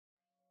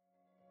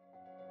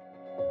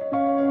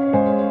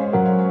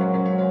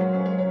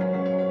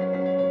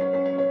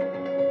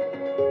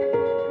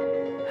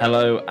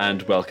Hello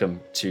and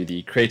welcome to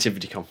the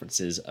Creativity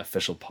Conference's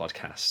official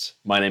podcast.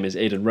 My name is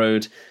Aidan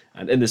Rode,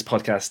 and in this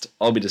podcast,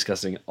 I'll be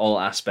discussing all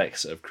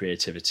aspects of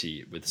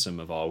creativity with some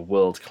of our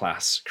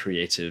world-class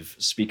creative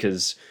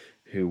speakers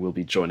who will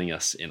be joining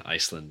us in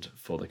Iceland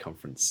for the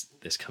conference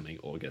this coming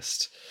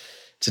August.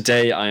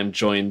 Today, I am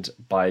joined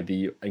by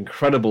the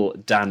incredible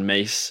Dan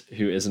Mace,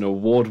 who is an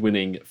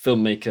award-winning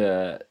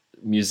filmmaker,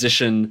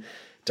 musician,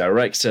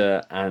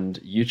 director, and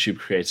YouTube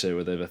creator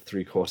with over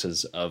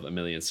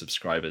 750,000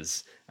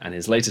 subscribers. And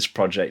his latest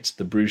project,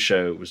 The Brew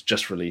Show, was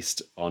just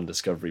released on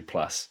Discovery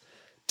Plus.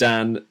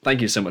 Dan,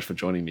 thank you so much for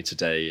joining me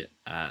today.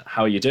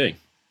 How are you doing?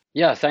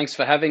 Yeah, thanks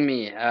for having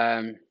me.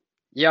 I'm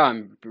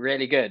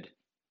really good.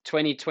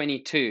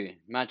 2022,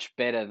 much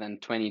better than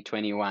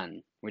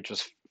 2021, which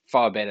was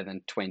far better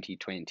than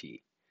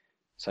 2020.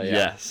 So yeah,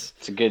 Yes.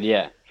 it's a good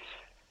year.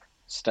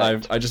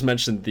 I just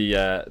mentioned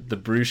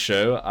the Brew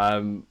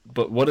Show,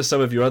 but what are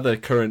some of your other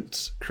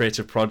current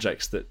creative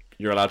projects that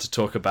you're allowed to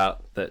talk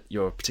about that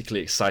you're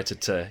particularly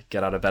excited to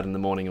get out of bed in the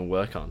morning and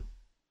work on?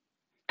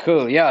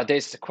 Cool. Yeah,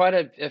 there's quite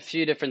a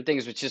few different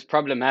things, which is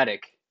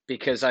problematic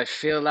because I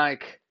feel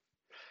like,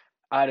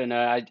 I don't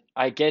know,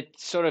 I get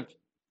sort of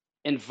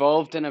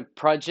involved in a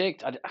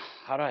project.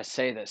 How do I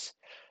say this?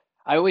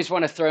 I always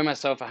want to throw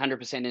myself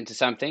 100% into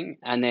something,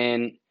 and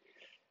then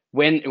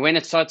when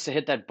it starts to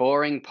hit that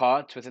boring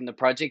part within the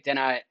project, then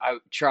I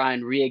try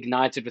and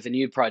reignite it with a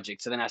new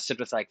project. So then I sit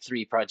with like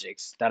 3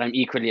 projects that I'm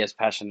equally as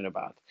passionate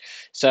about.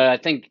 So I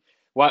think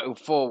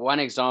for one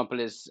example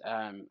is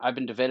I've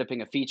been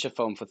developing a feature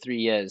film for 3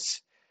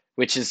 years,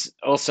 which is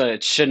also,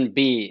 it shouldn't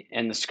be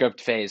in the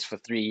script phase for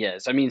 3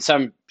 years. I mean,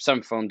 some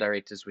film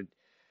directors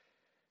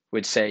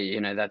would say, you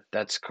know,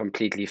 that's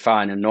completely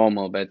fine and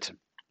normal, but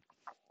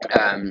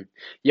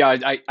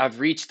I've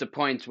reached the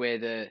point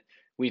where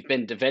we've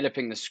been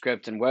developing the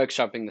script and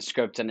workshopping the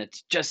script, and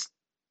it's just,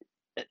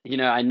 you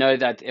know, I know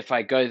that if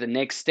I go the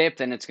next step,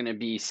 then it's going to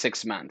be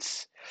 6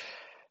 months.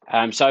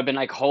 So I've been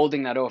like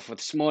holding that off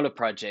with smaller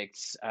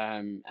projects,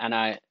 and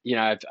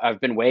I've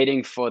been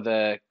waiting for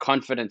the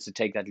confidence to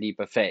take that leap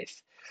of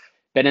faith.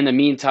 But in the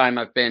meantime,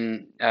 I've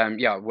been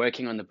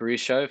working on the Brew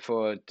Show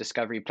for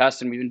Discovery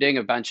Plus, and we've been doing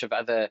a bunch of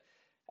other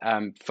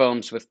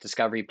films with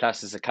Discovery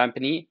Plus as a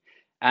company.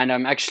 And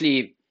I'm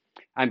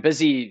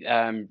busy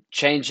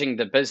changing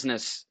the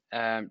business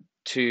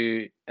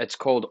to, it's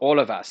called All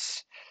of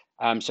Us.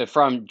 So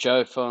from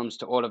Joe Films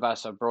to All of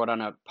Us, I've brought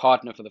on a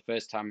partner for the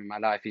first time in my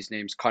life. His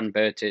name's Con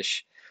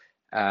Burtish.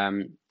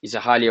 He's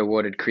a highly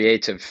awarded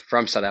creative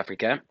from South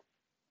Africa.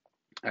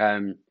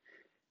 So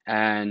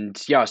I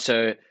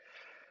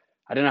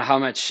don't know how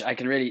much I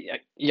can really,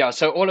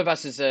 so All of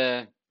Us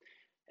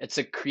it's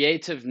a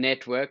creative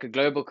network, a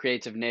global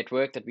creative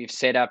network that we've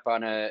set up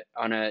on a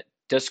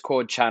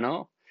Discord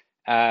channel,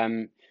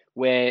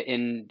 where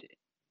in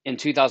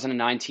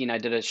 2019 I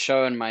did a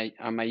show on my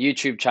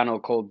YouTube channel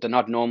called The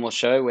Not Normal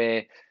Show,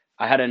 where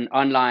I had an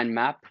online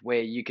map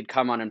where you could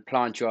come on and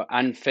plant your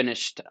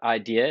unfinished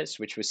ideas,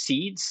 which were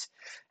seeds,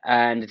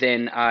 and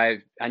then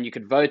you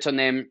could vote on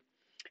them,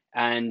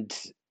 and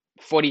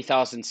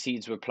 40,000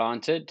 seeds were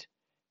planted.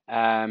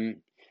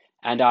 And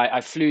I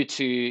flew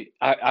to,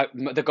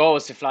 the goal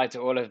was to fly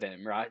to all of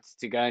them, right?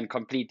 To go and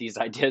complete these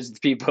ideas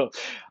with people.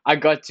 I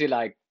got to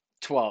like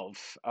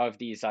 12 of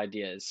these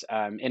ideas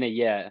in a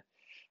year.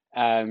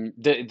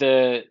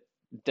 The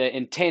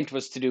intent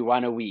was to do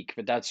 1 a week,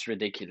 but that's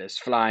ridiculous.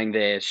 Flying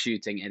there,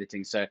 shooting,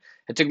 editing. So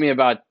it took me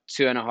about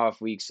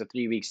 2.5 weeks or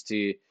 3 weeks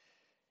to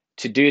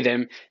do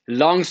them.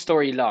 Long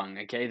story long,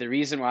 okay? The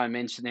reason why I'm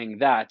mentioning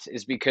that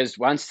is because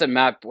once I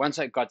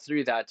got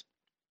through that,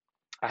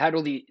 I had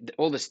all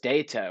this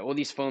data, all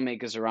these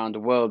filmmakers around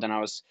the world, and I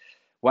was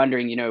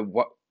wondering, you know,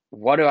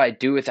 what do I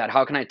do with that?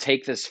 How can I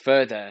take this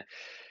further?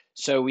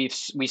 So we're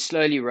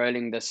slowly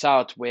rolling this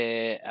out,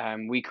 where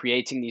we're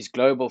creating these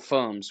global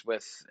films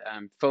with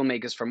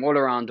filmmakers from all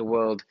around the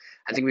world.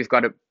 I think we've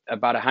got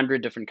about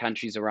 100 different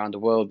countries around the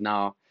world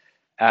now,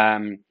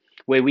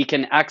 where we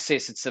can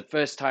access. It's the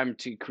first time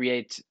to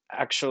create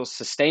actual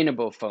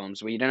sustainable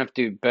films where you don't have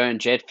to burn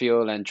jet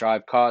fuel and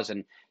drive cars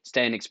and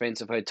stay in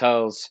expensive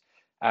hotels.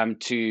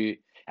 And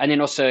then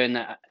also in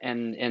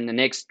the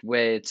next,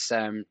 where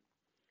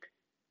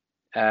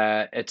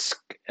it's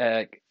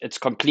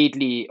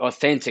completely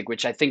authentic,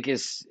 which I think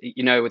is,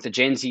 you know, with the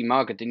Gen Z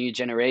market, the new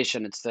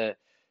generation, it's the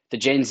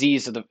Gen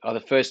Zs are the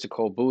first to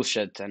call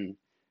bullshit, and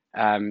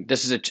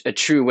this is a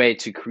true way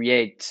to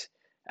create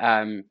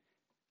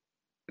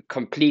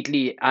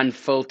completely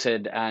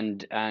unfiltered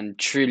and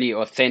truly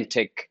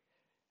authentic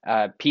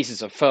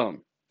pieces of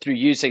film through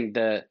using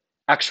the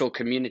actual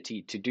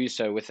community to do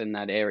so within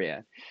that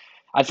area.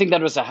 I think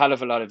that was a hell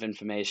of a lot of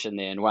information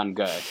there in one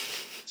go.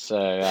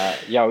 So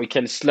we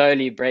can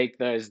slowly break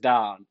those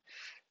down.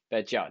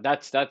 But yeah,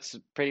 that's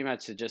pretty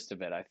much the gist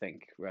of it, I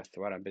think, with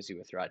what I'm busy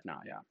with right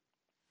now. Yeah.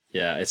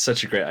 Yeah, it's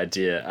such a great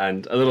idea.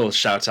 And a little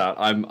shout out,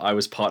 I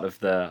was part of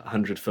the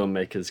 100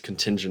 filmmakers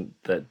contingent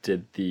that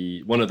did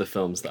one of the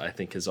films that I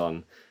think is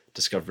on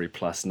Discovery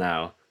Plus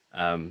now.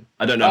 I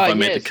don't know if I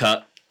made the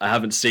cut. I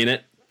haven't seen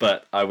it,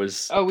 but I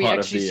was Oh, we part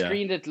of actually the.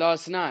 screened it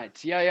last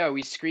night. Yeah, yeah,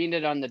 we screened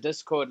it on the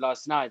Discord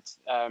last night.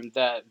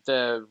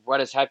 The What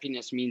Does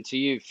Happiness Mean to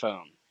You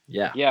film.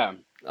 Yeah. Yeah.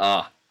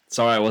 Ah,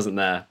 sorry I wasn't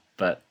there,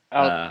 but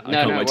I No,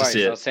 can't no wait to see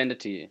worries. I'll it. send it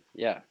to you.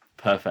 Yeah.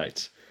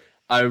 Perfect.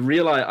 I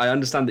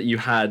understand that you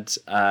had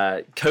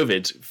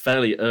COVID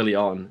fairly early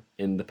on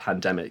in the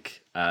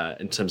pandemic,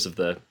 in terms of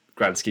the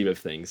grand scheme of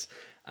things,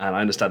 and I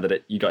understand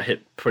that you got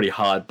hit pretty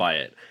hard by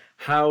it.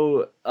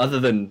 How, other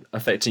than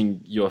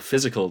affecting your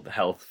physical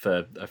health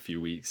for a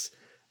few weeks,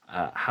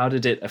 how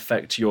did it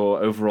affect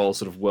your overall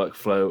sort of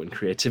workflow and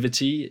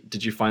creativity?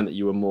 Did you find that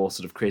you were more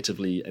sort of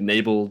creatively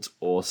enabled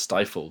or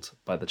stifled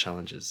by the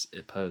challenges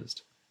it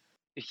posed?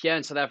 Here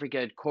in South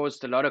Africa, it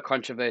caused a lot of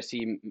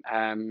controversy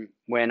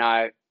when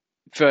I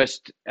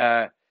first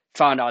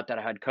found out that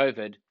I had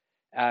COVID,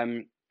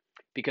 um,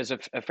 because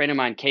a friend of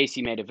mine,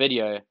 Casey, made a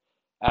video.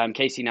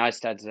 Casey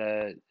Neistat's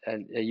a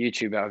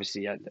YouTuber,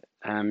 obviously,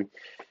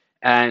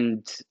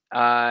 and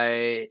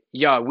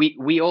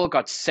we all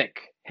got sick.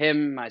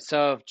 Him,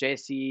 myself,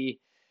 Jesse,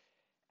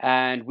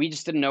 and we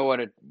just didn't know what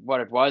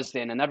it was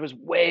then, and that was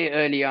way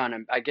early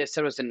on. I guess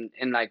it was in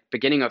like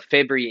beginning of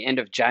February, end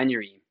of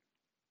January,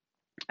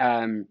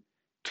 um,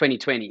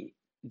 2020.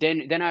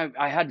 Then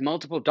I had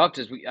multiple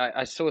doctors.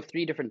 I saw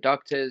three different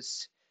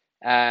doctors,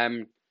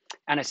 um,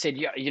 and I said,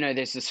 yeah,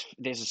 there's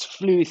this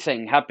flu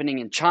thing happening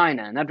in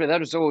China, and that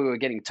was all we were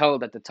getting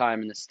told at the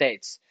time in the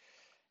States.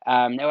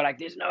 They were like,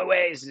 "There's no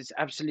way. It's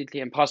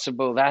absolutely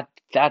impossible.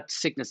 That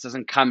sickness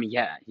doesn't come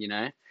here," you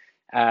know.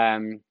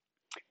 Um,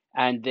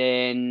 and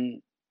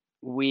then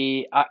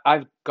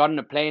I've gotten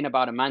a plane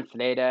about a month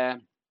later.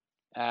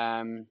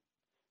 Um,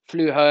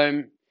 Flew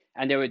home,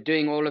 and they were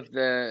doing all of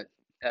the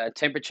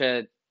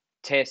temperature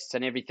tests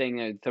and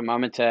everything,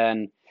 thermometer,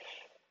 and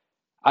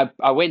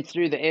I went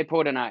through the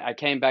airport, and I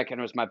came back, and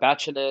it was my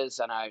bachelor's,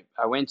 and I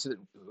went to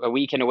a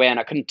weekend away, and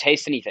I couldn't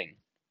taste anything.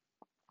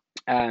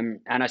 And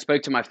I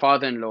spoke to my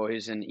father-in-law,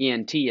 who's an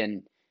ENT,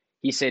 and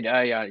he said,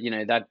 "Oh yeah,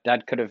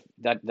 that could have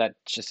that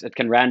just it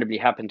can randomly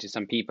happen to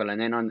some people." And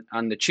then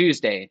on the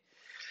Tuesday,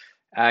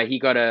 he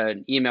got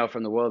an email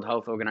from the World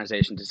Health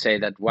Organization to say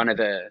that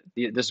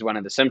this is one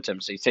of the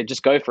symptoms. So he said,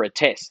 just go for a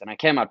test. And I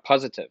came out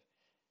positive.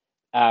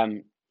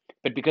 Um,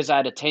 but because I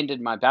had attended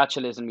my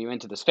bachelor's and we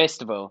went to this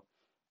festival,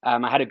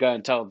 I had to go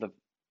and tell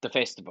the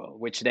festival,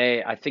 which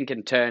I think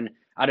in turn,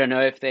 I don't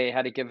know if they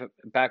had to give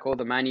back all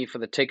the money for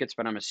the tickets,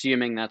 but I'm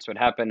assuming that's what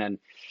happened.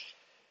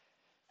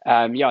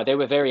 And yeah, they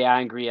were very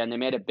angry and they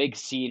made a big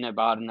scene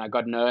about it. And I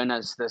got known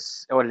as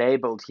this, or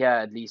labeled here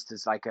at least,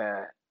 as like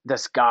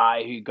this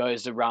guy who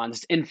goes around,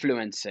 this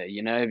influencer,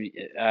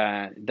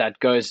 that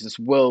goes, this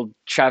world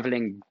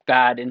traveling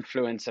bad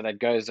influencer that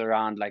goes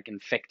around like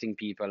infecting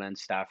people and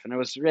stuff. And it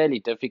was really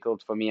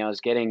difficult for me. I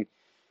was getting,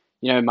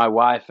 my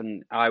wife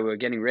and I were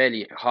getting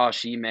really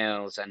harsh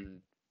emails and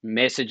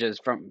messages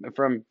from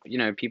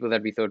people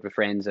that we thought were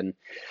friends. And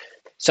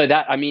so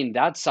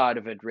that side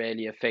of it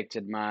really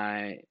affected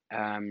my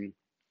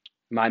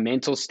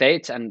mental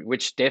state, and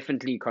which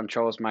definitely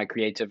controls my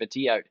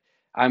creativity.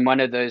 I'm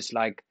one of those,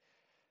 like,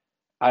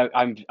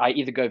 I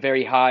either go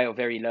very high or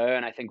very low,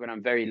 and I think when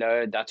I'm very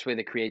low, that's where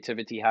the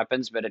creativity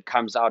happens. But it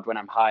comes out when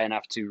I'm high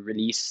enough to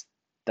release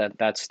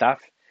that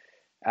stuff.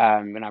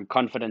 When I'm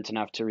confident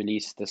enough to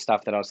release the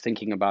stuff that I was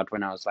thinking about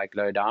when I was like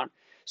low down.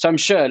 So I'm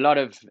sure a lot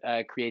of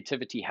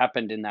creativity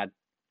happened in that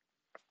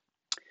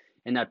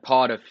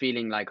part of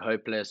feeling like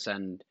hopeless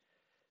and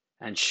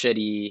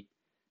shitty.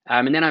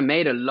 And then I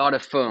made a lot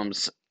of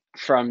films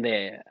from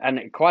there,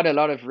 and quite a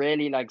lot of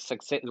really like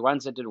success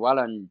ones that did well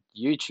on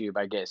YouTube,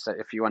 I guess,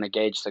 if you want to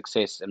gauge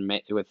success and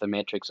with the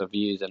metrics of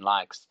views and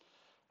likes.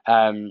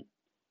 Um,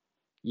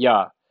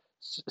 yeah.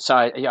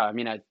 Yeah, I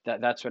mean,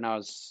 that's when I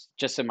was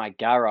just in my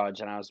garage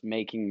and I was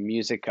making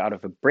music out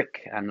of a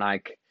brick, and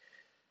like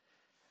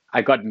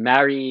I got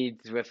married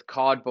with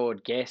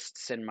cardboard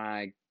guests in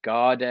my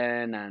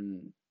garden,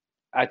 and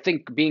I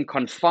think being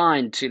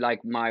confined to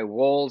like my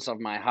walls of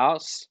my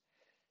house,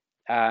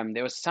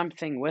 there was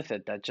something with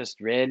it that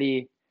just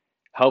really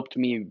helped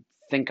me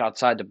think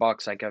outside the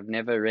box like I've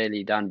never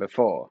really done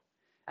before.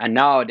 And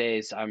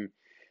nowadays, I'm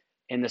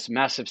in this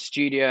massive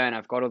studio and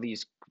I've got all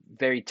these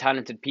very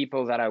talented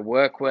people that I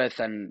work with,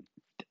 and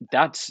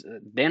that's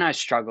then I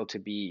struggle to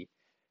be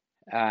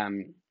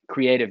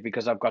creative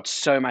because I've got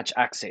so much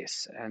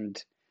access.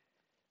 And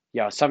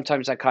yeah,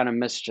 sometimes I kind of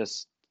miss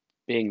just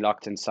being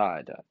locked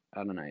inside.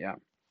 I don't know. Yeah.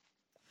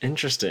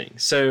 Interesting.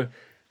 So,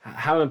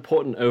 how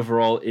important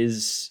overall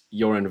is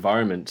your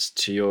environment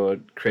to your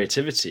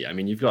creativity? I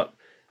mean, you've got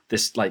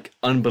this like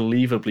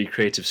unbelievably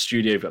creative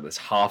studio. You've got this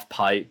half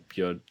pipe.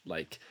 You're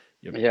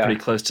Yeah. pretty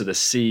close to the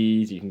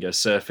sea. You can go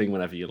surfing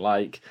whenever you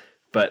like.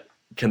 But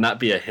can that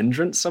be a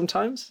hindrance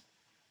sometimes?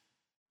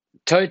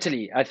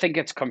 Totally. I think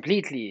it's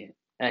completely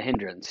a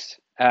hindrance.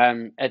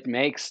 It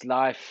makes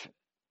life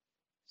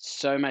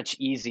so much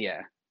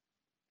easier.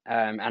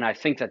 And I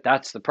think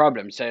that's the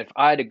problem. So if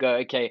I had to go,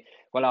 okay,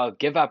 well, I'll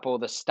give up all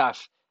the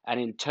stuff, and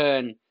in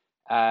turn,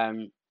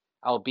 um,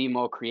 I'll be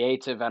more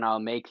creative and I'll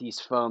make these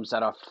films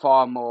that are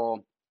far more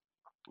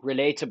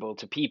relatable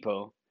to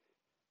people.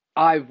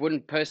 I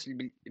wouldn't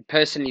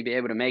personally be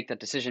able to make that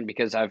decision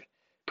because I've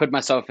put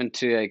myself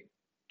into a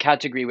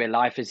category where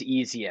life is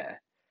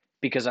easier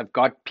because I've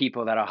got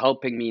people that are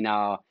helping me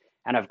now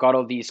and I've got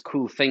all these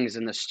cool things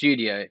in the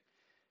studio.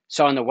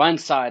 So on the one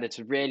side, it's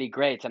really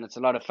great and it's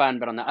a lot of fun,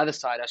 but on the other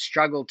side, I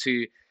struggle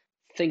to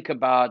think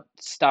about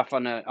stuff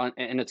in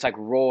its like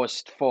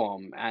rawest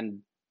form. And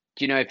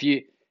if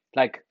you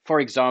like, for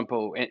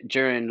example,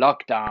 during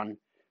lockdown,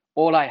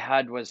 all I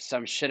had was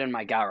some shit in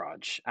my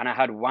garage and I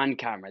had one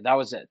camera. That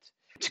was it.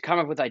 To come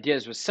up with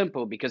ideas was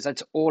simple because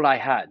that's all I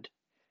had.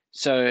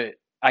 So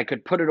I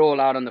could put it all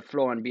out on the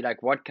floor and be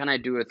like, what can I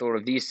do with all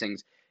of these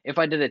things? If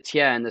I did it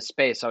here in the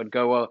space, I would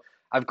go, well,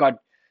 I've got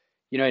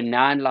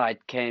Nanlight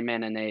came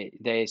in and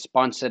they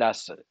sponsored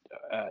us,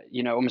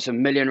 almost R1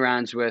 million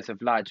worth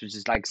of lights, which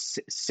is like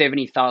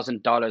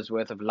 $70,000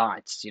 worth of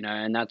lights,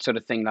 and that sort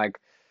of thing, like,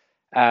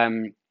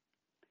 um,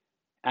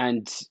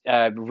 and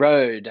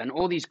Rode and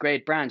all these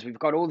great brands. We've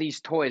got all these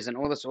toys and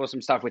all this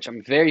awesome stuff, which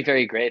I'm very,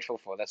 very grateful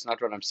for. That's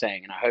not what I'm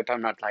saying, and I hope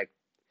I'm not like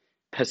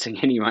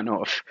pissing anyone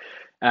off.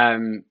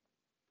 Um,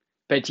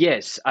 but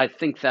yes, I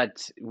think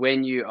that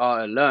when you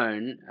are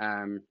alone,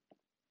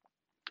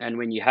 and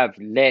when you have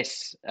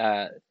less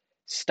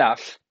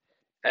stuff,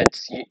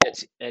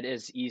 it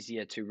is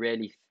easier to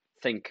really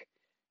think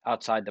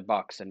outside the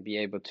box and be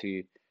able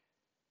to,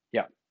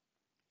 yeah,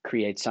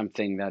 create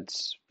something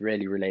that's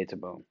really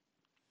relatable.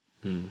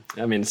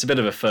 I mean, it's a bit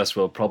of a first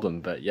world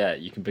problem, but yeah,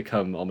 you can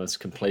become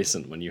almost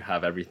complacent when you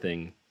have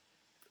everything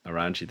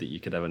around you that you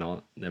could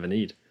never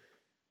need.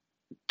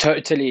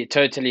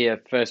 Totally a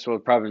first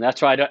world problem.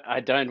 That's why I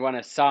don't want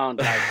to sound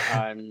like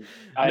I No,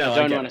 I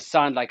don't get want to it.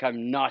 sound like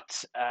I'm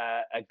not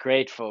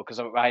grateful because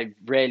I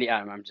really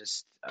am. I'm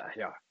just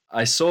yeah.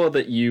 I saw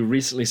that you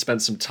recently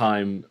spent some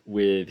time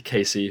with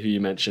Casey, who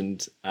you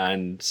mentioned,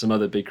 and some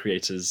other big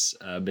creators,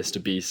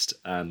 Mr. Beast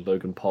and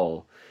Logan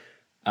Paul.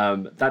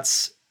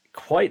 That's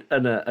quite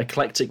an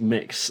eclectic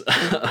mix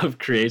of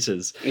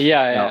creators,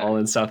 Yeah. all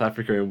in South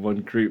Africa in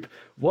one group.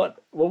 What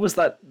was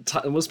that?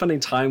 What was spending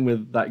time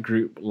with that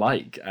group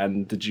like?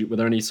 And were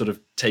there any sort of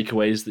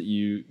takeaways that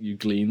you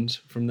gleaned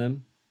from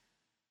them?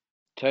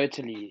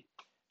 Totally.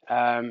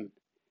 Um,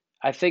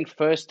 I think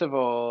first of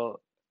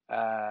all,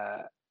 uh,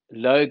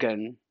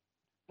 Logan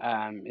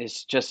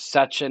is just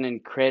such an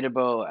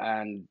incredible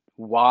and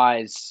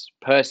wise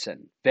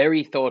person,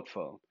 very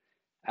thoughtful.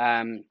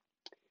 Um,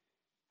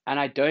 and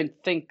I don't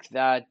think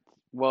that,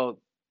 well,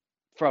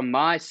 from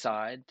my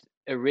side,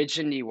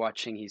 originally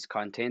watching his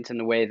content and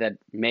the way that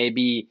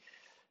maybe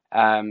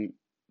um,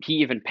 he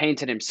even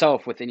painted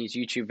himself within his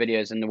YouTube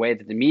videos and the way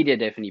that the media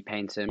definitely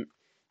paints him.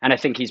 And I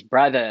think his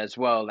brother as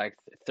well, like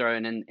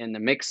thrown in the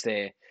mix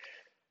there.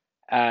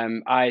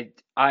 I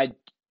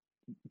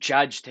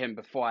judged him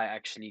before I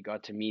actually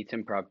got to meet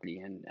him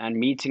properly. And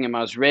meeting him,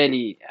 I was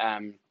really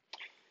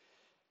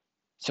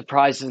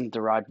surprised isn't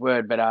the right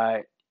word, but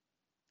I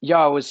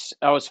was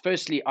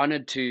firstly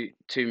honored to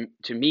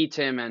meet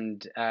him,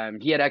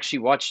 and he had actually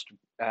watched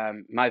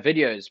my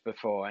videos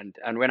before,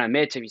 and when I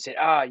met him, he said,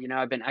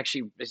 I've been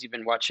actually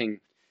been watching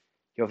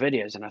your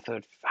videos, and I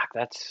thought, fuck,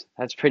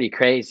 that's pretty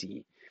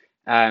crazy.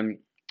 Um,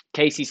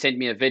 Casey sent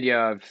me a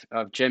video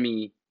of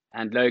Jimmy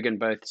and Logan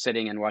both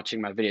sitting and watching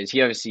my videos.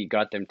 He obviously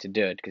got them to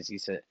do it because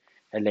he's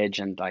a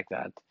legend like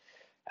that.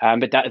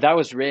 But that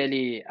was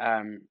really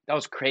that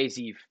was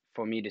crazy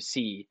for me to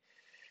see.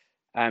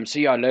 So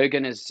yeah,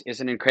 Logan is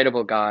an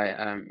incredible guy.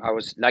 I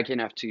was lucky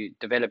enough to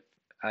develop,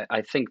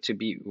 I think, to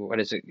be what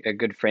is a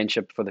good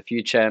friendship for the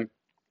future.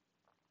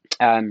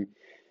 Um,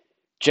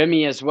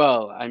 Jimmy as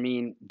well. I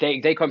mean,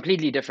 they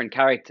completely different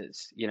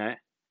characters.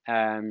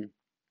 Um,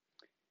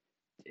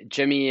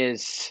 Jimmy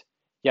is,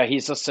 yeah,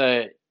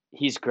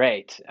 he's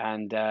great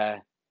and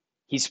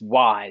he's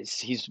wise.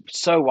 He's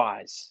so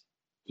wise.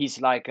 He's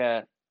like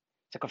a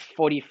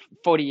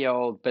 40-year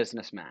old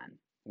businessman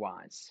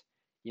wise.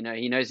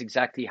 He knows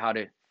exactly how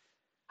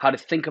to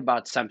think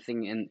about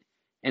something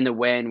in the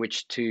way in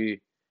which to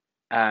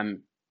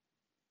um,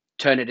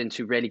 turn it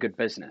into really good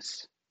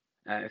business,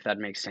 if that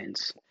makes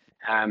sense.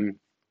 Um,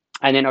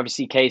 and then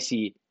obviously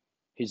Casey,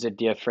 who's a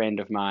dear friend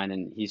of mine,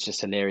 and he's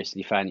just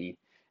hilariously funny.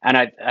 And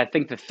I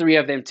think the three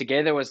of them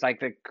together was like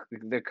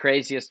the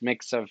craziest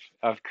mix of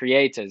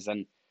creators.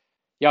 And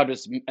yeah, it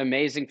was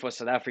amazing for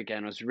South Africa,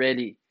 and it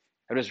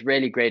was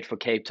really great for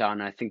Cape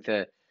Town. I think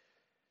the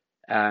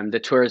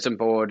tourism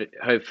board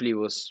hopefully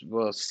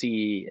will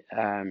see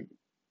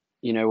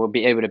we'll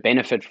be able to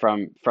benefit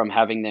from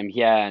having them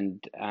here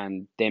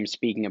and them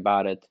speaking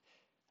about it.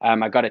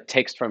 I got a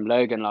text from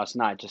Logan last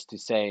night just to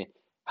say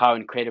how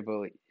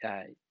incredible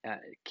uh,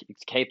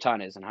 Cape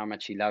Town is and how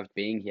much he loved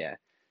being here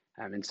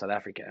in South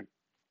Africa.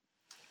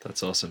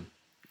 That's awesome.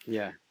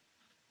 Yeah.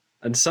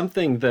 And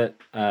something that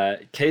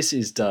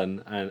Casey's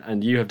done,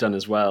 and you have done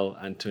as well,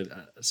 and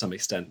to some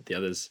extent the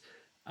others,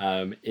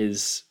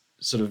 is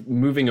sort of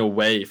moving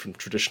away from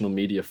traditional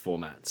media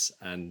formats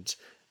and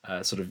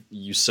sort of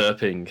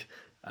usurping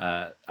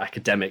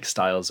academic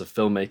styles of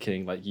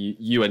filmmaking. Like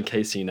you and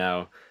Casey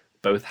now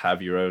both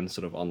have your own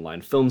sort of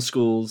online film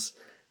schools,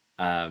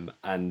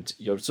 and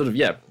you're sort of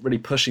really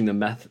pushing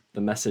the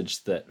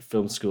message that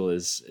film school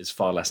is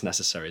far less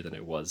necessary than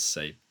it was,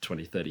 say,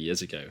 20, 30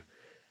 years ago.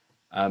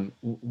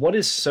 What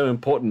is so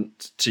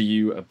important to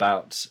you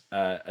about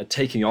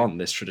taking on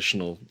this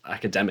traditional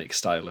academic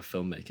style of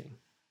filmmaking?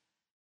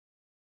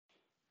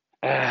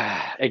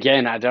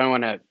 Again, I don't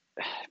want to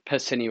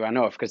piss anyone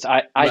off because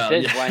Well,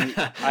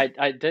 yeah.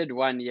 I did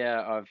 1 year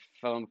of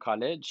film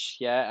college,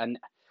 yeah, and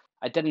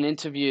I did an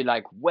interview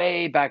like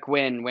way back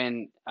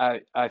when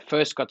I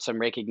first got some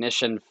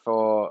recognition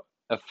for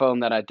a film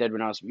that I did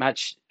when I was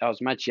much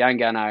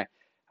younger, and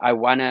I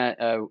won a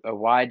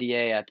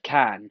YDA at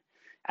Cannes.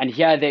 And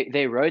here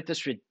they wrote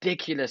this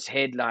ridiculous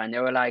headline. They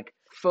were like,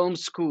 film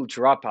school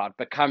dropout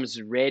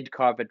becomes red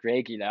carpet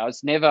regular. I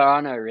was never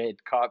on a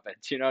red carpet,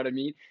 you know what I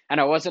mean?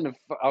 And I wasn't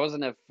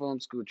a film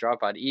school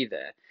dropout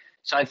either.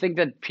 So I think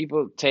that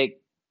people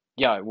take,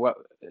 yeah, what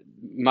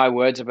my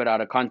words a bit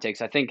out of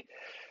context. I think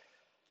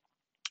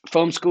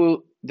film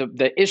school,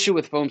 the issue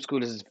with film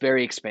school is it's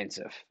very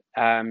expensive.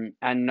 And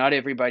not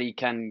everybody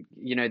can,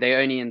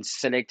 they're only in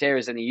select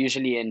areas, and they're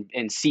usually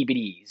in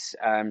CBDs,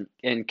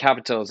 in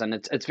capitals, and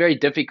it's very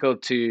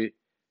difficult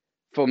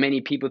for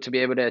many people to be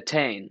able to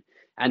attain.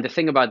 And the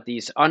thing about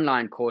these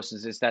online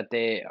courses is that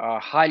they are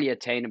highly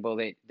attainable.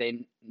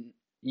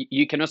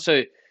 You can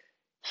also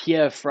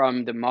hear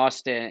from the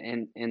master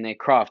in their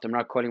craft. I'm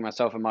not calling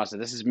myself a master.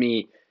 This is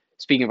me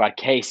speaking about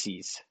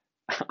Casey's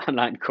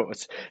online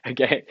course.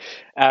 Okay.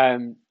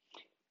 Um,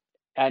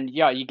 and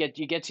yeah, you get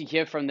to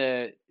hear from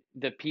the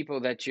people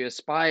that you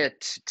aspire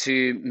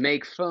to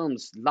make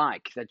films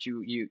like, that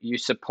you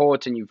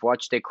support, and you've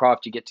watched their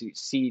craft. You get to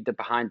see the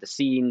behind the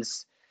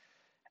scenes.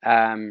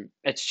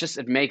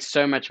 It makes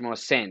so much more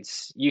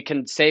sense. You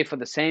can say for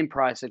the same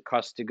price it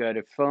costs to go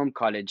to film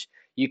college,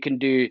 you can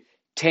do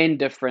 10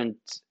 different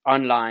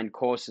online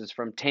courses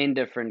from 10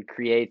 different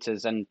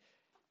creators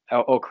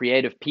or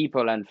creative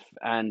people,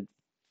 and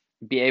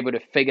be able to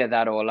figure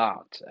that all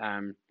out.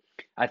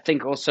 I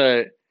think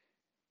also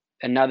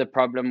another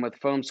problem with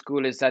film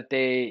school is that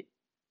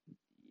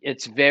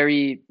it's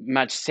very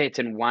much set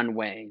in one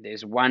way.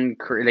 There's one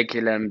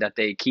curriculum that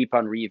they keep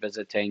on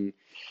revisiting.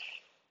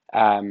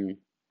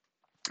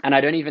 And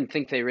I don't even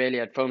think they really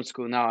at film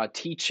school now are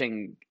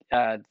teaching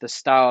the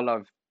style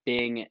of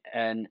being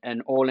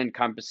an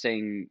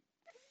all-encompassing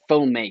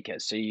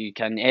filmmaker. So you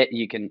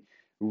can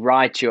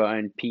write your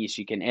own piece,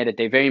 you can edit.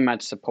 They're very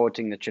much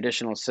supporting the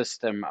traditional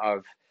system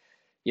of,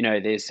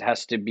 there's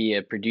has to be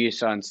a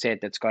producer on set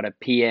that's got a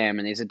PM,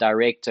 and there's a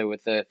director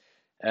with a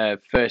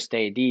first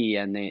AD,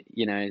 and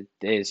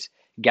there's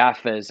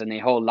gaffers and the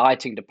whole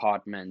lighting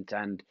department,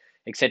 and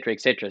et cetera,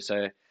 et cetera.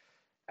 So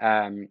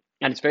and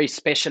it's very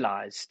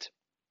specialized.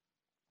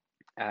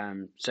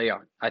 So yeah,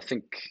 I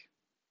think,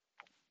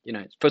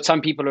 for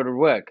some people it'll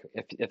work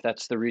if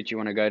that's the route you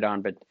want to go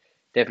down, but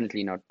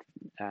definitely not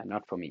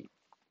for me.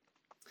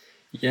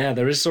 Yeah,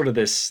 there is sort of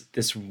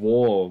this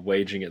war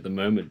waging at the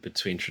moment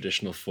between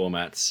traditional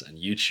formats and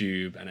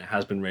YouTube, and it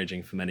has been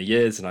raging for many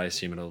years, and I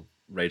assume it'll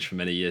rage for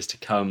many years to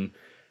come.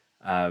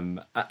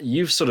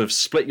 You've sort of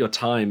split your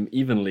time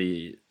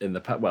evenly in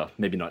the well,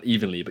 maybe not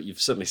evenly, but you've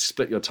certainly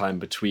split your time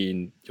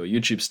between your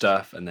YouTube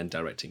stuff and then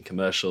directing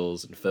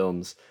commercials and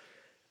films.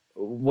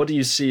 What do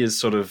you see as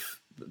sort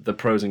of the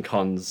pros and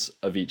cons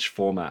of each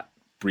format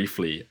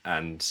briefly?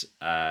 And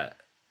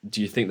do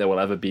you think there will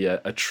ever be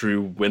a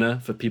true winner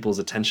for people's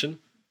attention?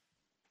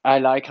 I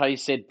like how you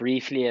said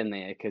briefly in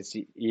there, because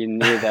you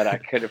knew that I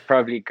could have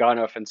probably gone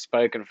off and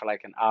spoken for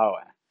like an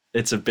hour.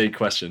 It's a big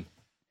question.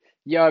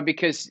 Yeah,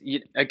 because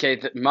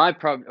my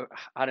problem,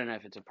 I don't know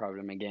if it's a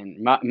problem again.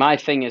 My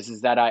thing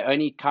is that I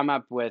only come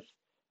up with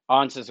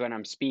answers when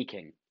I'm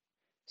speaking.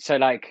 So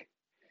like,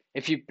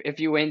 if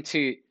you went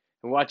to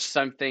watch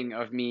something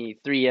of me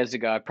 3 years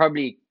ago, I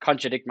probably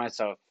contradict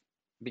myself,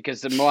 because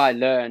the more I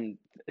learn,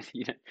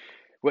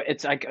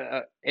 it's like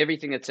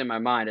everything that's in my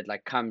mind, it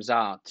like comes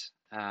out.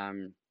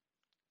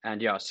 And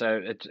yeah,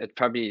 so it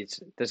probably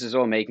this is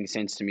all making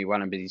sense to me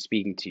while I'm busy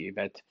speaking to you.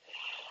 But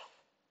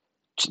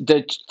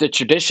the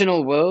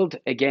traditional world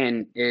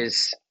again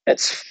it's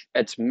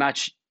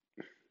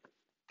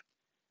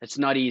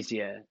not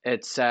easier.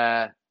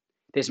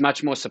 There's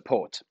much more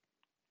support.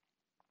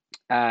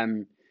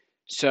 Um,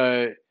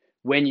 so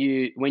when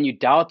you're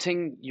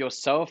doubting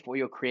yourself or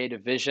your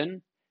creative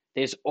vision,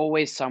 there's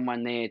always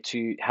someone there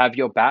to have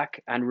your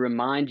back and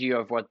remind you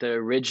of what the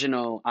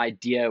original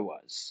idea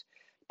was.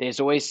 There's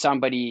always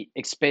somebody,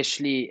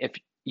 especially if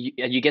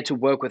you get to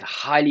work with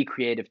highly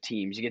creative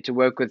teams. You get to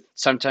work with,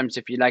 sometimes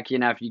if you're lucky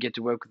enough, you get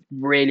to work with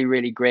really,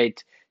 really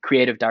great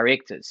creative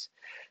directors,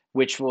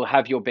 which will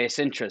have your best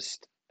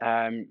interest.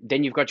 Then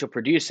you've got your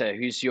producer,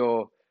 who's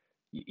your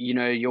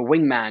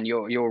wingman,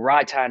 your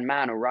right hand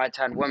man or right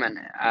hand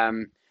woman.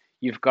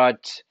 You've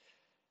got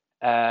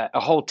a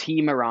whole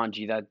team around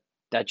you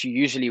that you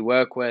usually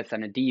work with,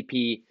 and a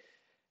DP.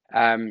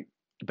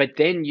 But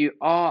then you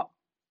are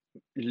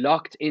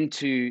locked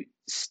into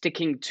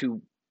sticking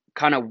to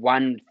kind of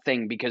one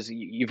thing, because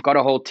you've got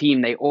a whole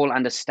team. They all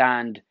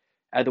understand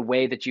the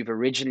way that you've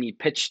originally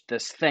pitched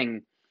this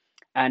thing,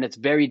 and it's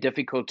very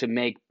difficult to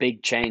make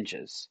big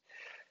changes.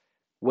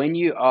 When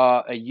you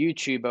are a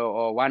YouTuber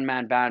or a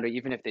one-man band, or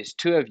even if there's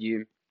two of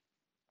you,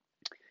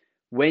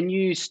 when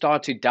you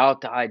start to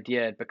doubt the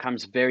idea, it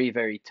becomes very,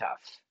 very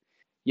tough.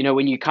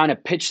 When you kind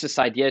of pitch this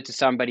idea to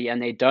somebody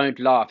and they don't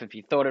laugh if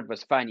you thought it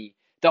was funny,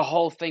 the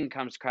whole thing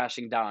comes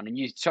crashing down, and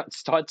you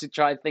start to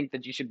try to think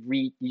that you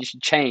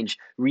should change,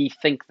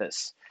 rethink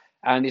this,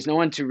 and there's no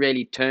one to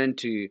really turn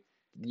to.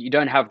 You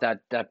don't have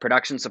that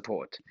production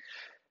support.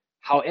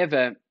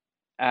 However,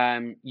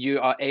 you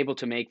are able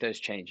to make those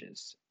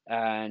changes,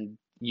 and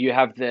you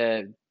have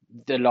the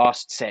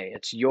last say.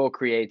 It's your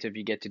creative.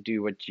 You get to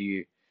do what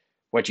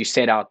you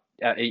set out.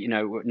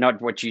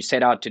 Not what you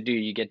set out to do.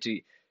 You get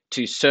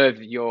to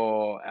serve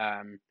your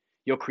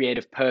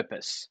creative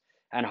purpose.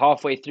 And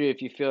halfway through,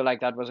 if you feel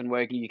like that wasn't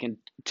working, you can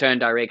turn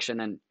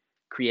direction and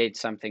create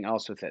something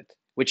else with it,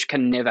 which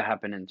can never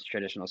happen in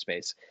traditional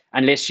space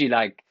unless you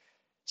like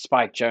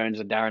Spike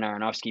Jones or Darren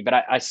Aronofsky.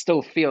 But I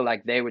still feel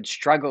like they would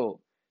struggle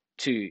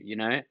to.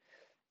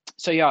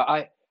 So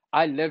yeah,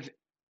 I live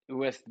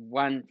with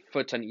one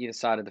foot on either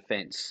side of the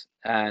fence,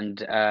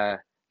 and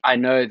I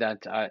know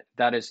that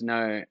that is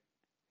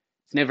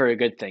it's never a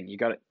good thing.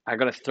 I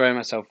got to throw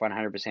myself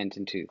 100%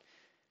 into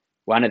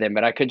one of them,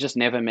 but I could just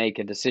never make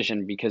a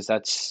decision because I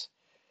just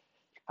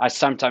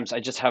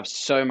have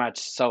so much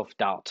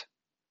self-doubt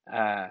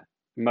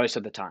most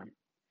of the time.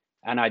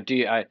 And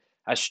I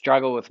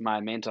struggle with my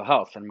mental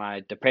health and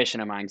my depression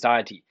and my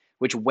anxiety,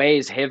 which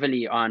weighs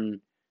heavily on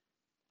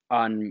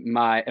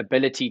my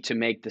ability to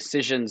make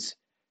decisions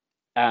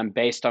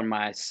based on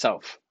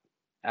myself.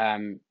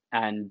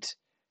 And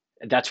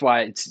that's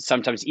why it's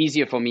sometimes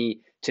easier for me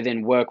to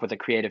then work with a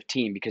creative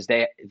team, because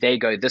they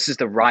go, this is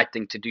the right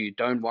thing to do.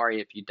 Don't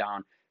worry if you're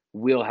down.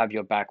 We'll have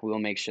your back. We'll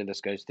make sure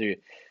this goes through.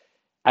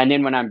 And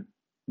then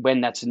when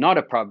that's not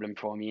a problem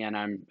for me, and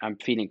I'm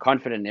feeling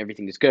confident and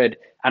everything is good,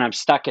 and I'm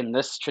stuck in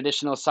this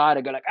traditional side,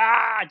 I go like,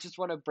 I just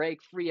want to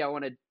break free. I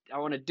want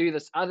to do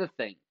this other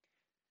thing.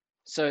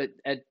 So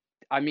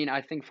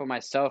I think for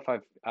myself,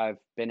 I've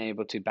been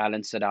able to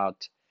balance it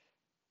out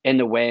in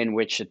the way in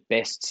which it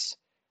best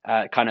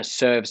kind of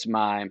serves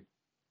my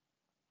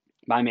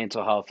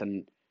mental health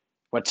and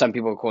what some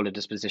people call a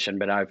disposition,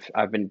 but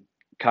I've been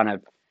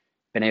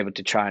able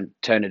to try and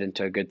turn it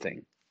into a good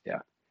thing. Yeah.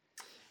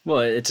 Well,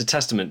 it's a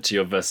testament to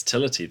your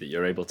versatility that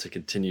you're able to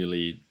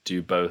continually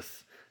do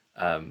both,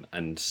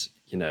 and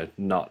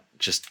not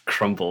just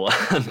crumble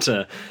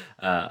under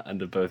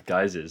both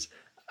guises.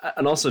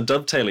 And also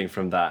dovetailing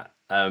from that,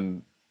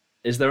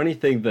 is there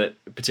anything that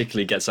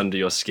particularly gets under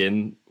your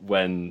skin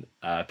when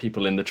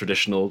people in the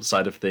traditional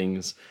side of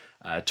things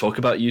talk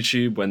about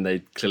YouTube when they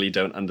clearly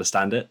don't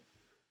understand it?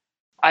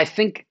 I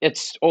think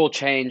it's all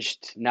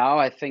changed now.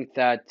 I think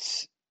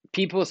that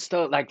people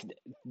still like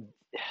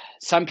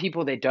some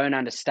people, they don't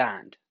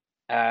understand.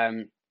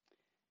 And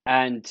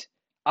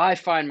I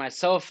find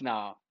myself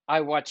now,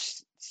 I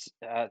watch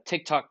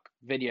TikTok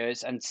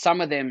videos, and some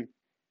of them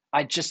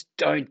I just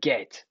don't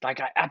get. Like,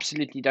 I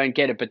absolutely don't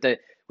get it. But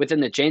within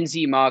the Gen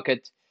Z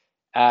market,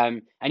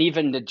 and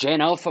even the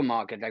Gen Alpha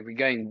market, like, we're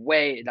going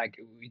way, like,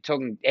 we're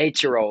talking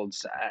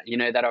 8-year-olds,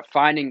 that are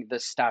finding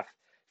this stuff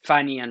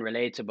funny and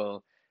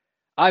relatable.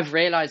 I've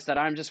realized that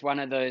I'm just one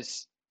of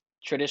those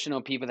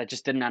traditional people that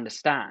just didn't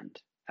understand.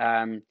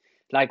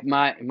 Like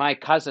my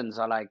cousins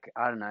are like,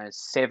 I don't know,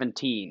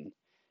 17,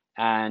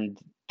 and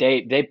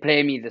they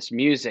play me this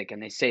music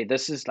and they say,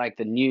 this is like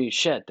the new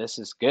shit. This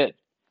is good.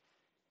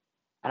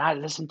 And I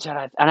listen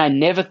to it, and I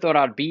never thought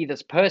I'd be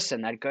this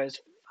person that goes,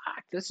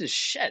 fuck, this is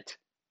shit.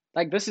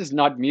 Like, this is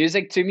not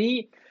music to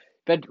me.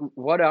 But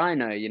what do I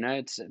know?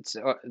 It's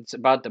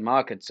about the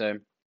market. So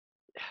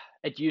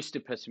it used to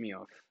piss me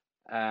off.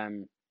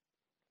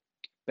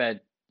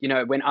 But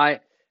when I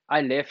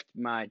left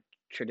my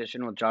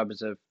traditional job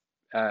as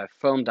a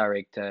film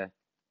director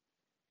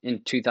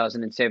in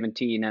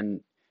 2017,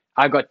 and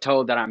I got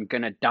told that I'm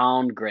going to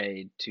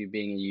downgrade to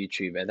being a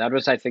YouTuber. That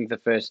was, I think, the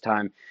first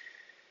time.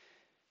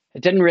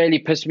 It didn't really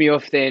piss me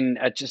off then.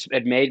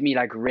 It made me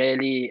like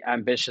really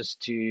ambitious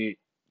to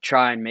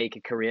try and make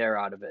a career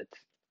out of it,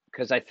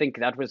 because I think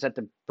that was at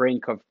the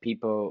brink of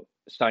people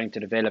starting to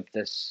develop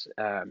this,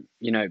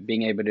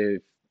 being able to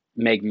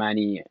make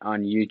money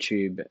on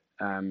YouTube.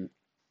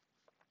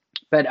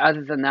 But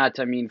other than that,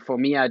 I mean, for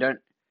me, I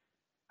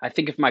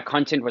think if my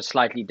content was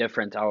slightly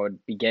different, I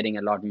would be getting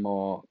a lot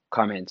more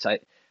comments.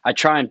 I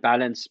try and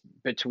balance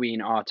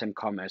between art and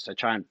commerce. I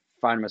try and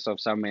find myself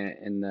somewhere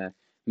in the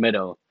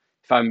middle.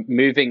 If I'm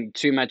moving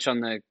too much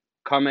on the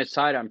commerce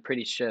side, I'm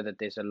pretty sure that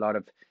there's a lot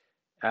of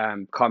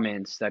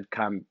comments that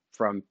come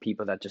from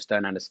people that just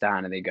don't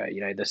understand, and they go,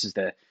 this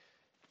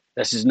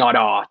is not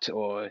art,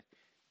 or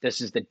this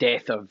is the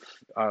death of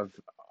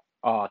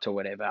art, or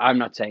whatever. I'm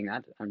not saying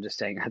that. I'm just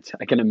saying that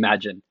I can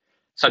imagine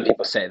some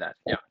people say that.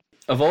 Yeah.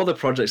 Of all the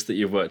projects that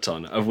you've worked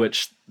on, of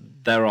which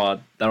there are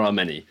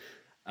many,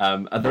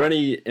 are there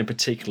any in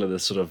particular that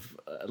sort of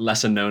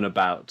lesser known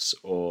about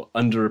or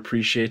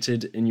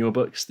underappreciated in your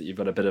books that you've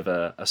got a bit of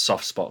a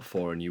soft spot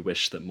for and you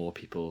wish that more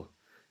people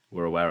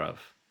were aware of?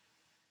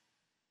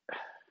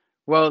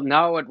 Well,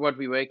 now what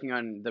we're working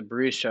on the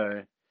Brew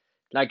Show,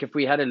 like if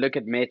we had a look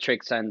at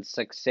metrics and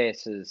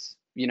successes,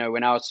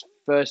 when I was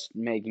first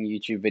making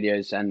YouTube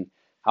videos and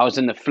I was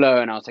in the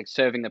flow and I was like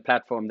serving the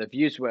platform, the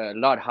views were a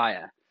lot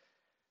higher.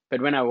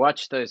 But when I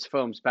watch those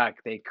films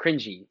back, they're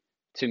cringy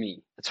to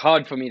me. It's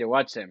hard for me to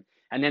watch them.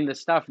 And then the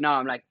stuff now,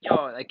 I'm like, yo,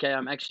 okay,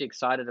 I'm actually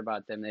excited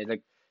about them. They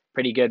look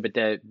pretty good, but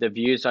the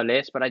views are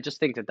less. But I just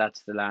think that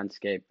that's the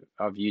landscape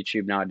of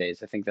YouTube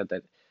nowadays. I think that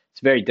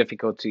it's very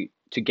difficult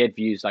to get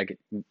views like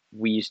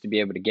we used to be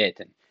able to get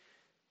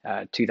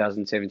in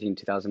 2017,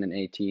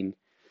 2018.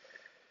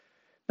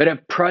 But a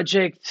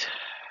project,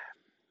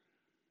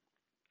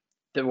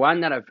 the one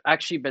that I've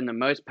actually been the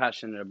most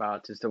passionate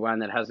about is the one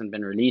that hasn't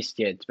been released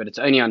yet, but it's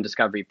only on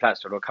Discovery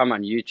Plus. It'll come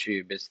on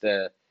YouTube. Is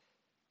the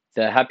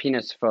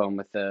happiness film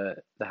with the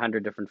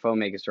 100 different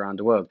filmmakers around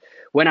the world.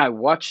 When I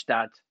watched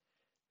that,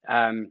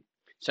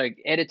 so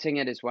editing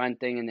it is one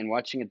thing, and then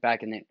watching it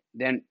back, and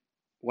then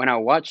when I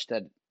watched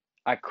it,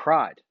 I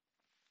cried,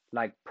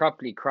 like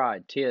properly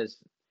cried, tears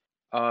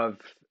of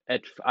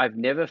it. I've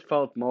never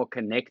felt more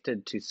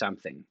connected to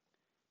something.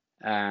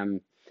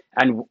 And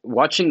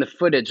watching the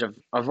footage of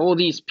all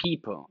these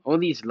people, all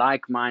these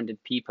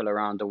like-minded people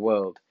around the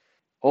world,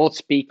 all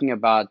speaking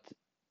about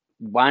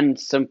one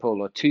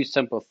simple or two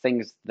simple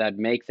things that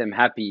make them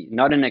happy,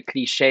 not in a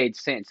cliched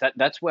sense.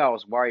 That's where I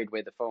was worried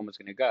where the film was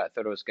going to go. I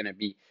thought it was going to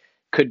be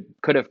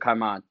could have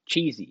come out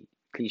cheesy,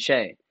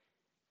 cliche,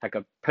 like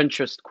a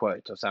Pinterest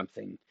quote or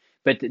something.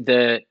 But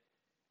the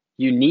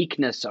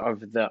uniqueness of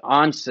the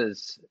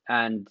answers,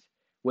 and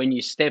when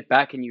you step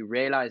back and you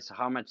realize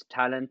how much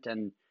talent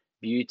and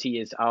beauty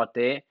is out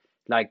there,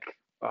 like,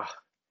 oh,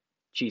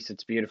 geez,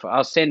 it's beautiful.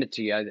 I'll send it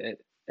to you.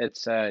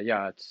 It's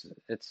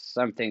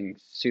something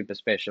super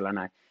special, and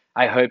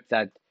I hope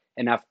that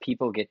enough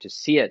people get to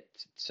see it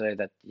so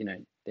that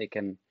they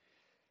can.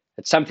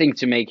 It's something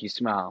to make you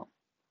smile,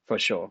 for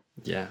sure.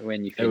 Yeah,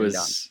 when you feel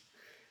down.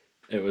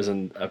 It was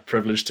a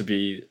privilege to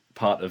be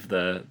part of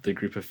the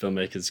group of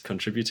filmmakers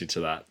contributing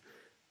to that.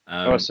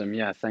 Awesome,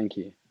 yeah, thank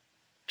you.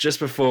 Just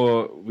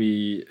before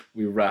we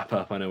wrap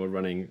up, I know we're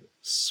running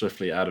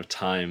swiftly out of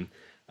time.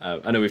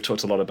 I know we've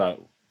talked a lot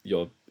about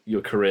your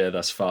career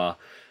thus far.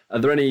 Are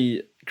there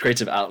any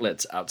creative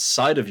outlets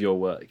outside of your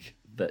work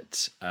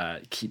that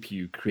keep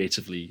you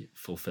creatively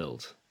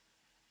fulfilled?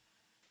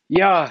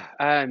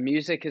 Yeah,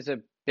 music is a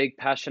big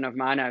passion of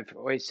mine. I've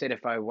always said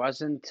if I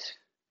wasn't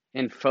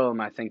in film,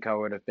 I think I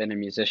would have been a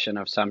musician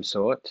of some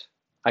sort.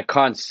 I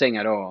can't sing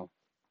at all,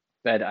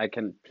 but I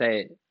can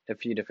play a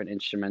few different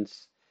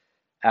instruments.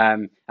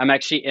 I'm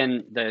actually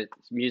in the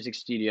music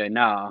studio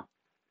now.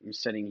 I'm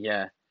sitting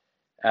here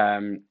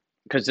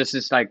because this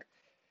is like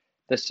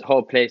this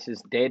whole place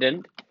is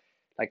deadened,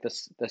 like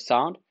the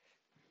sound.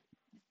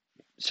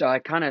 So I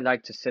kind of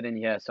like to sit in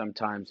here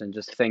sometimes and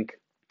just think.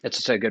 It's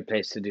just a good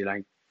place to do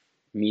like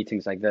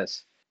meetings like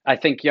this. I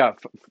think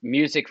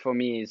music for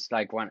me is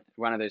like one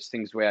of those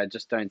things where I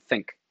just don't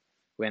think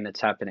when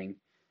it's happening,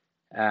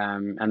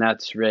 and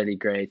that's really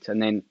great.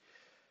 And then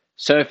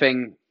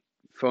surfing,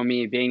 for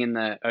me, being in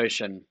the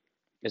ocean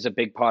is a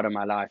big part of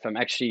my life. I'm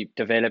actually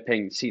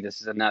developing. See,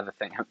 this is another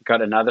thing. I've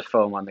got another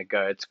film on the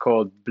go. It's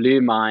called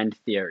Blue Mind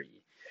Theory,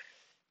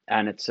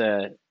 and it's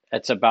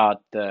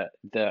about the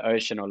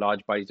ocean or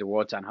large bodies of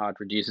water and how it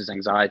reduces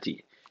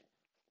anxiety.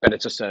 But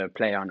it's also a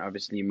play on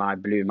obviously my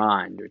blue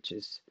mind, which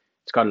is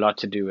it's got a lot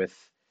to do with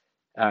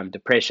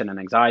depression and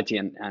anxiety,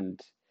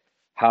 and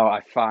how I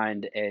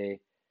find a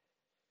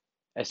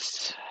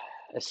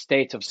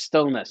state of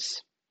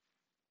stillness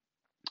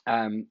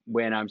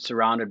when I'm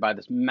surrounded by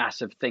this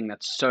massive thing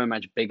that's so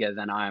much bigger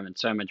than I am and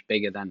so much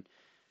bigger than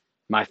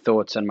my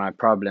thoughts and my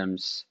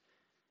problems.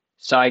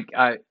 So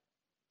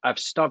I've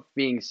stopped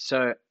being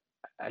so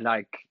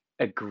like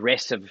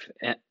aggressive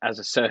as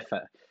a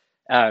surfer.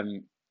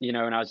 When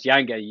I was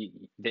younger,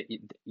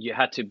 you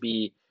had to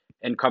be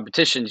in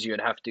competitions. You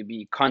would have to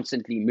be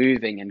constantly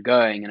moving and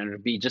going, and it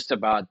would be just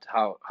about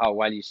how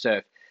well you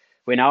surf.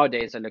 Where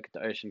nowadays I look at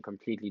the ocean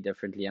completely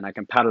differently, and I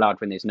can paddle out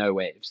when there's no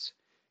waves,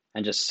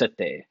 and just sit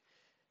there.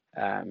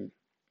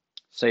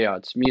 So yeah,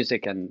 it's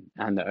music and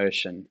the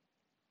ocean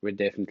would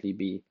definitely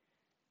be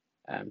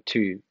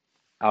two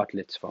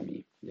outlets for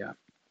me. Yeah,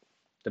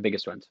 the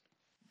biggest ones.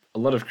 A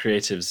lot of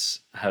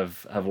creatives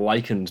have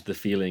likened the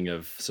feeling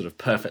of sort of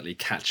perfectly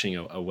catching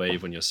a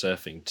wave when you're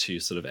surfing to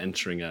sort of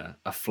entering a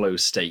flow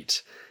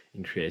state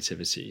in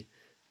creativity.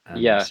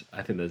 And yeah,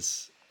 I think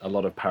there's a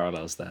lot of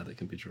parallels there that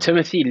can be drawn.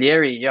 Timothy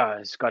Leary,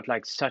 has got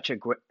like such a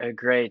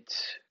great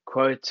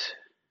quote.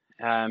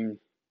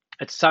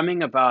 It's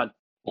something about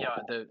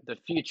the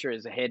future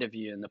is ahead of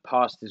you and the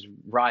past is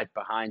right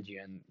behind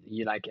you, and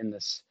you're like in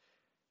this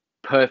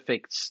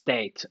perfect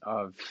state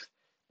of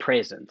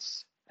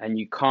presence, and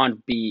you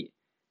can't be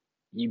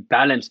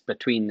balanced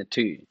between the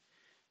two.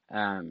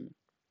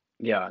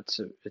 It's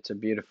a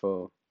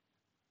beautiful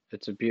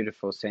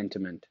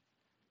sentiment.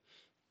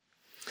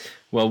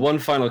 Well, one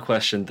final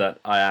question that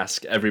I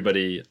ask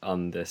everybody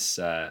on this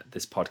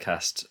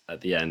podcast at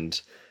the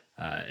end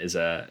is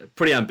a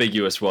pretty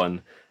ambiguous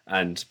one.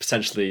 and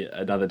potentially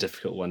another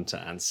difficult one to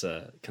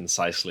answer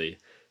concisely.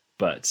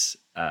 But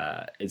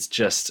it's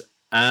just,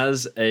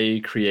 as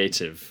a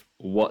creative,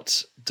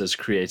 what does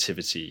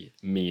creativity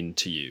mean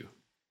to you?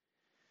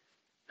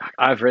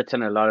 I've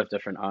written a lot of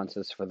different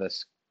answers for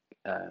this.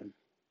 Um,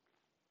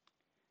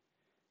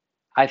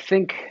 I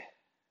think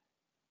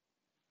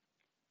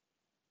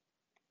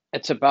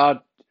it's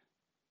about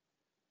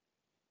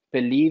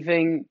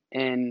believing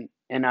in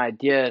an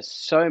idea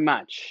so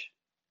much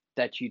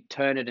that you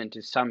turn it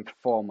into some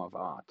form of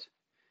art.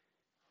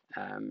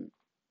 Um,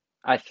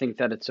 I think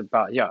that it's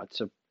about, yeah, it's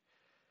a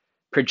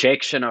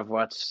projection of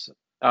what's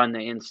on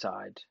the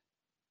inside.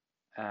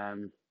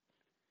 Um,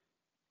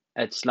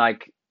 it's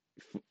like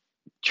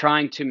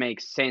trying to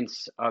make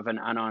sense of an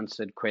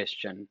unanswered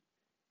question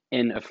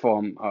in a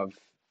form of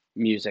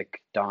music,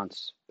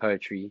 dance,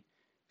 poetry,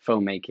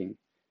 filmmaking,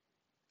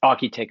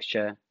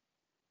 architecture.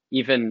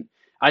 Even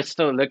I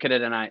still look at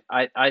it and I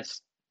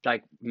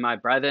like my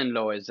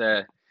brother-in-law is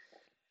I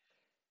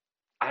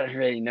don't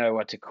really know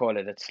what to call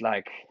it. It's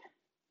like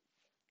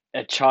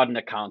a chartered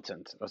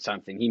accountant or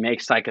something. He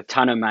makes like a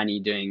ton of money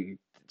doing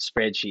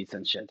spreadsheets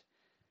and shit.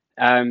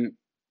 Um,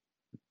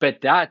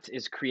 but that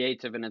is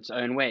creative in its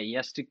own way. He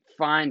has to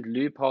find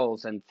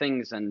loopholes and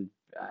things, and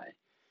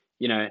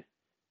you know,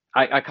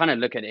 I kind of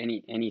look at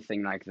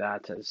anything like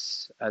that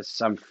as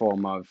some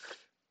form of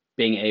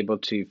being able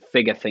to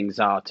figure things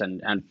out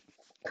and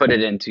put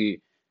it into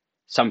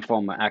some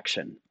form of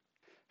action.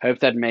 Hope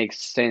that makes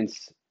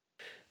sense.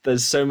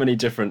 There's so many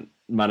different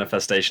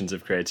manifestations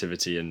of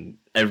creativity in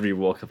every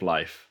walk of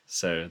life.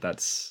 So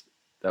that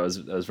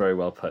was very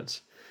well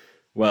put.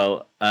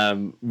 Well,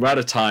 we're out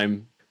of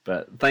time,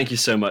 but thank you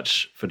so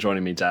much for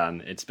joining me,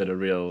 Dan. It's been a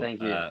real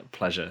Thank you.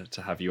 pleasure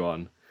to have you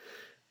on,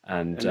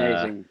 and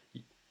Amazing.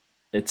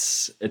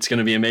 it's going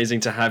to be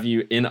amazing to have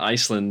you in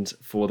Iceland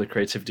for the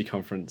Creativity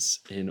Conference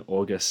in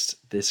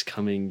August this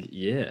coming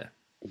year.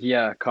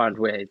 Yeah, can't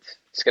wait.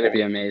 It's going to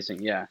be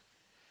amazing. Yeah.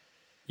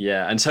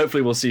 Yeah, and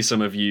hopefully we'll see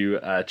some of you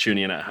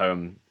tuning in at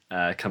home,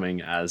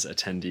 coming as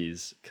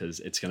attendees, because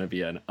it's going to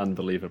be an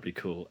unbelievably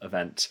cool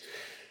event.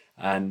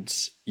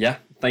 And yeah,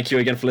 thank you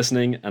again for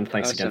listening, and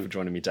thanks again Awesome. for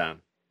joining me, Dan.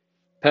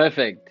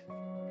 Perfect.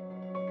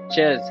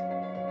 Cheers.